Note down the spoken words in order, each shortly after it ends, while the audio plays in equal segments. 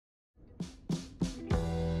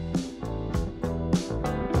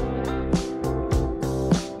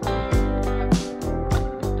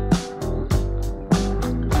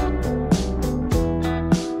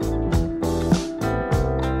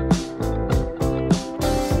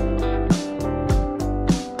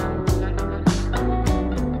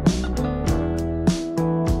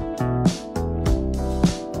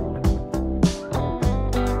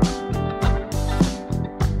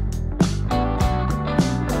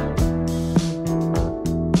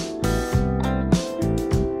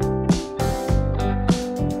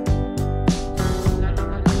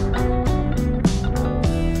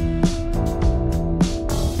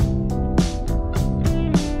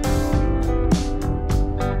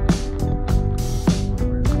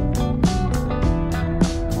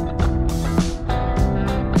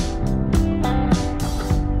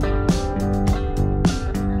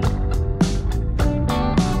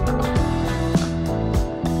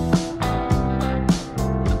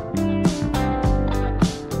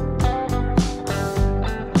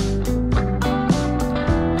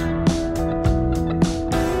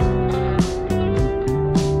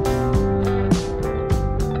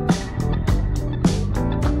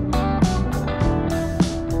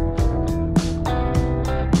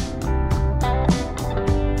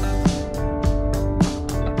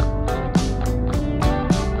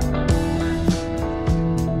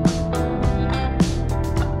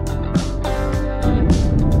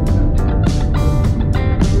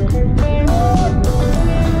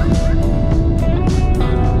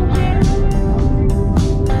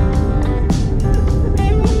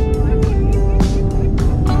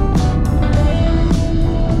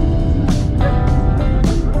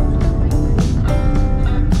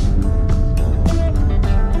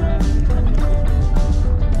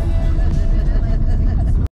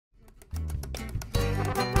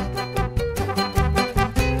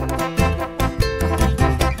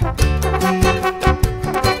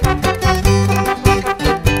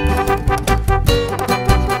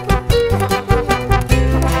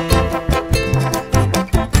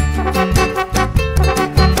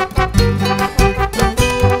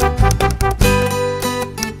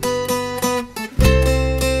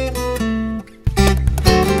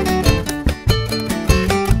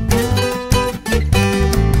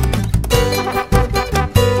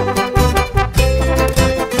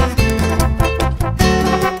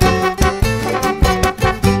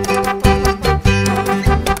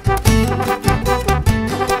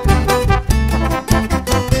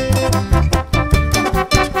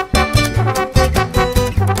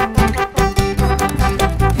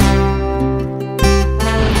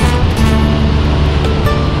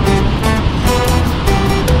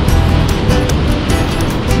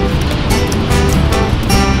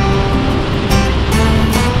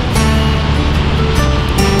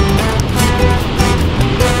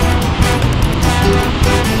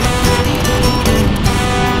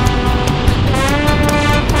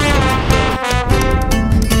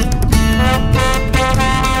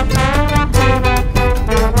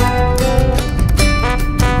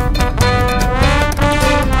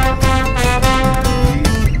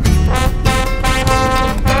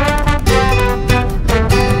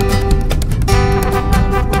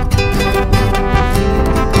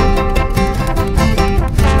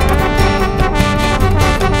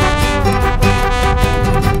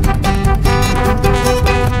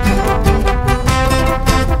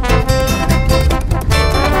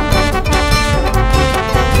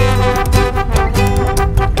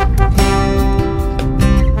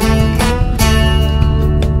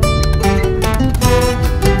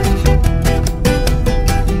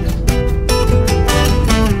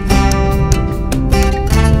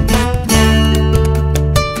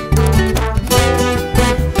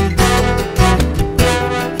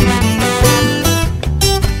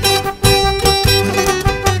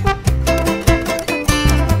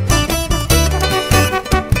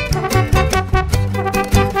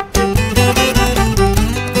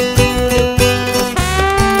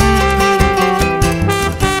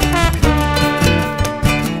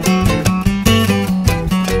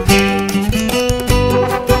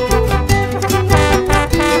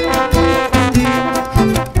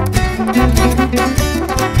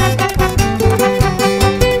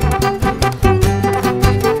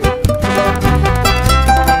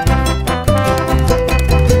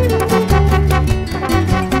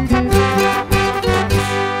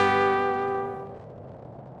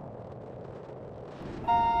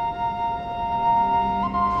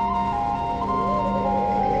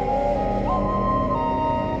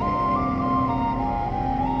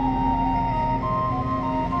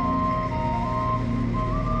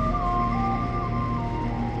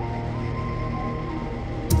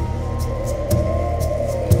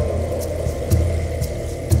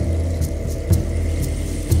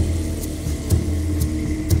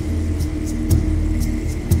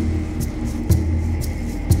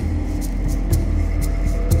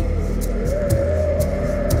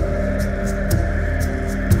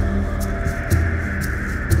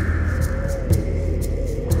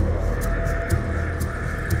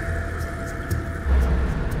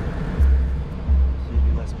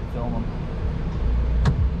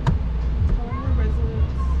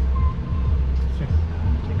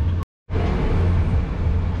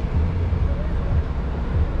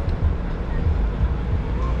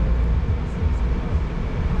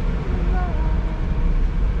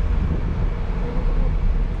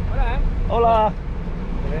Hola.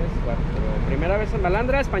 3, 4. ¿Primera vez en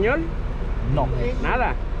Balandra? ¿Español? No.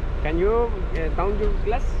 Nada. Can you down your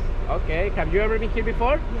glass? Okay. Have you ever been here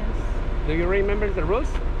before? Yes. Do you remember the rules?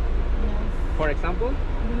 Yes. For example?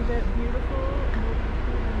 Leave it beautiful.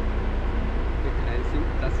 I think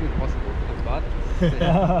that's impossible. But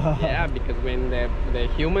yeah, because when the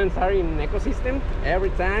humans are in ecosystem every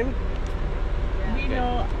time. We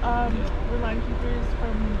know we're line keepers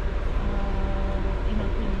from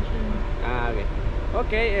Okay.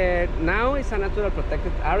 Okay, now it's a natural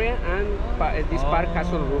protected area, and this park has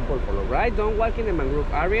some rule for follow, right? Don't walk in the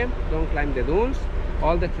mangrove area, don't climb the dunes,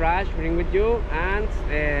 all the trash bring with you, and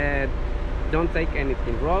don't take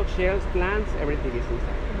anything, rocks, shells, plants, everything is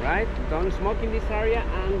inside, right? Don't smoke in this area,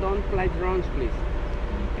 and don't fly drones, please.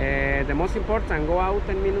 The most important, go out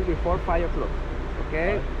 10 minutes before 5 o'clock,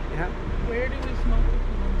 okay? Right. Yeah. Where do we smoke if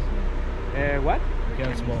we want to smoke? What? You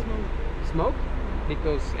can't smoke. Smoke?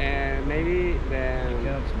 Because maybe the You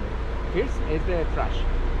can't smoke. first is the trash.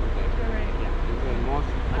 Okay. Right. Yeah, it's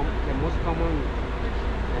the most common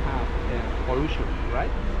pollution,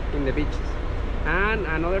 right? In the beaches. And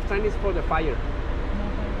another time is for the fire.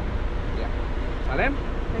 Yeah. ¿Vale?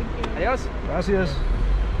 Thank you. Adiós. Gracias.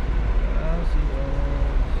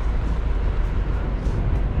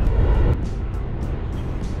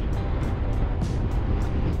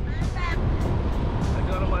 I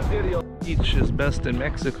got on my video. Beach is best in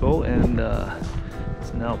Mexico, and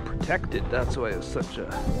it's now protected. That's why it's such a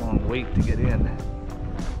long wait to get in.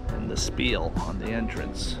 And the spiel on the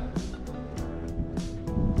entrance.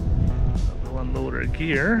 We'll unload our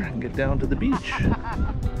gear and get down to the beach.